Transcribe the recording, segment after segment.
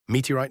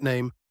Meteorite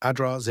name,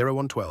 Adrar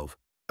 0112.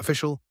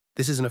 Official,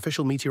 this is an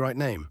official meteorite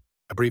name.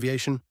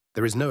 Abbreviation,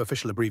 there is no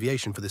official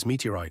abbreviation for this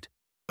meteorite.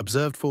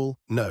 Observed fall,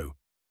 no.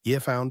 Year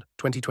found,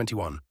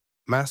 2021.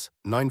 Mass,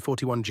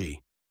 941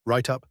 g.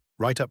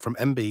 Write-up from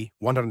MB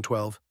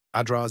 112,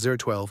 Adrar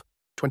 012,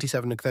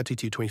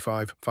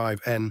 27-3225,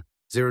 5N,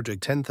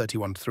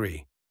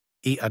 0-1031-3.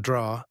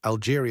 Adrar,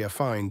 Algeria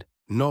find,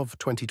 Nov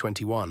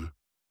 2021.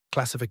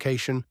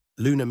 Classification,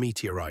 lunar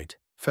meteorite,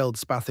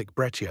 feldsphatic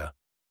breccia.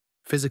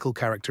 Physical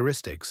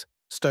characteristics,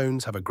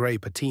 stones have a grey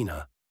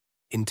patina.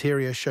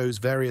 Interior shows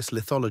various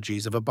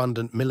lithologies of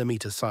abundant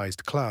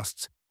millimeter-sized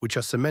clasts, which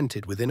are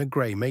cemented within a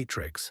grey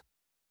matrix.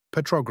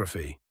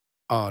 Petrography,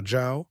 R.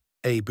 Zhao,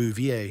 A.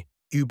 Bouvier,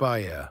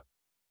 UBayr.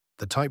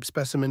 The type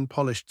specimen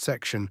polished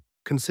section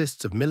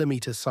consists of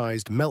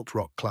millimeter-sized melt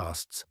rock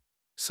clasts,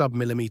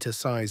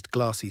 sub-millimeter-sized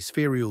glassy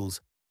spherules,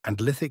 and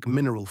lithic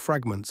mineral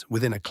fragments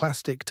within a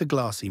clastic to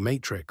glassy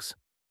matrix.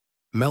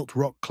 Melt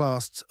rock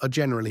clasts are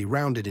generally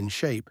rounded in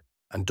shape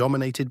and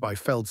dominated by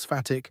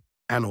feldsphatic,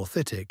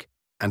 anorthitic,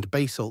 and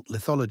basalt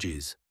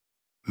lithologies.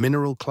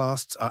 Mineral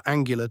clasts are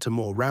angular to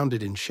more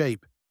rounded in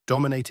shape,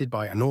 dominated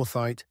by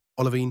anorthite,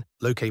 olivine,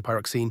 low-K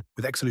pyroxene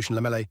with exsolution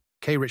lamellae,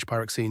 K-rich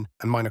pyroxene,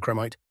 and minor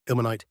chromite,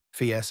 ilmenite,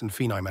 FeS, and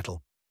Fe91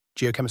 metal.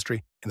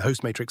 Geochemistry, in the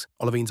host matrix,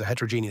 olivines are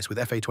heterogeneous with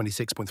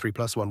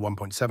Fe26.3+1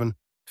 1.7,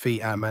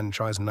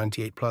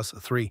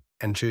 Fe98+3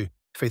 N2,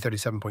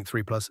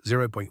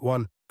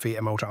 Fe37.3+0.1,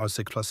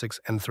 Fe6+6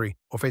 N3,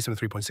 or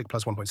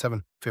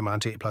Fe73.6+1.7,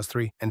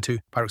 Fe98+3 N2.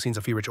 Pyroxenes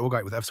are Fe-rich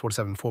augite with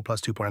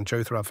F47.4+2 and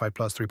Jothra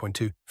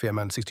 5+3.2,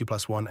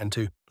 Fe62+1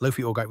 N2.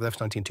 Low-Fe augite with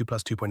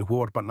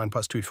F192+2.4 but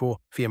 9+2.4,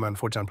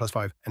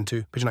 Fe49+5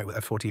 N2. Pigeonite with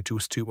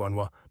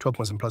F42+2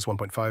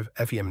 12+1+1.5,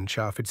 Fem and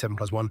Sha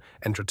 57+1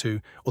 Entra 2.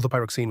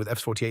 Orthopyroxene with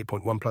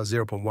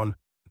F48.1+0.1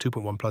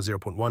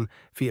 2.1+0.1,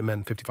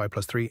 Femen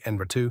 55+3,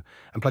 Enra 2,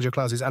 and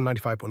plagioclases and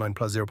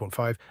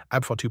 95.9+0.5,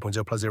 Abfor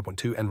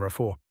 2.0+0.2, Enra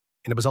 4.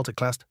 In a basaltic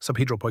clast,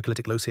 subhedral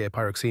poikilytic low-Ca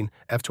pyroxene,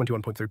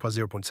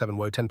 F21.3+0.7,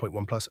 Wo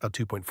 10.1 plus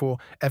 2.4,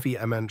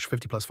 Femen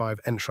 50+5,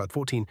 Enshad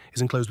 14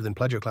 is enclosed within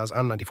plagioclas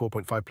and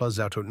 94.5 plus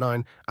Zhao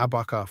 9,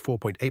 Abaka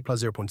 4.8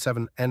 plus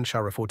 0.7, N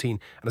Shara 14,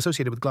 and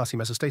associated with glassy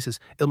mesostasis,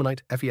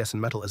 ilmenite, FeS,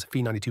 and metal as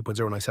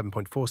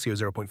Fe92.097.4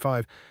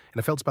 CO0.5. In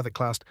a feldspathic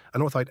clast,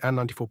 anorthite and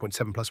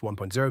 94.7 plus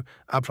 1.0,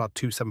 Abflat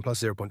 27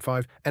 plus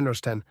 0.5,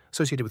 Nros 10,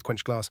 associated with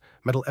quenched glass,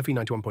 metal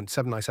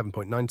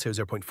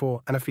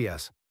Fe91.7Ni7.9Co0.4 and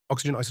FeS.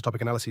 Oxygen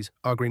isotopic analyses,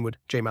 R. Greenwood,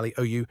 J. Malley,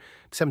 OU,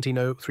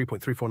 17O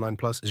 3.349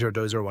 plus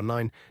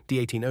 0.019,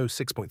 D18O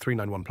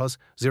 6.391 plus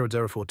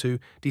 0.042,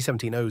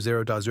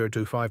 D17O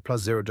 0.025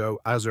 plus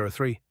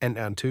 0.003, N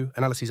and 2,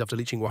 analyses after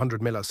leaching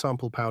 100 ml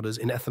sample powders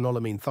in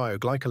ethanolamine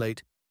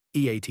thioglycolate,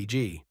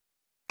 EATG.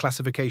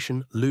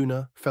 Classification,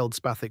 lunar,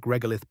 feldspathic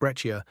regolith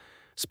breccia,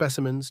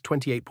 specimens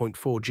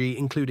 28.4 g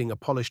including a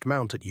polished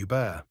mount at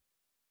UBayr.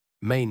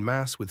 Main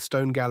mass with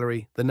stone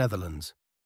gallery, the Netherlands.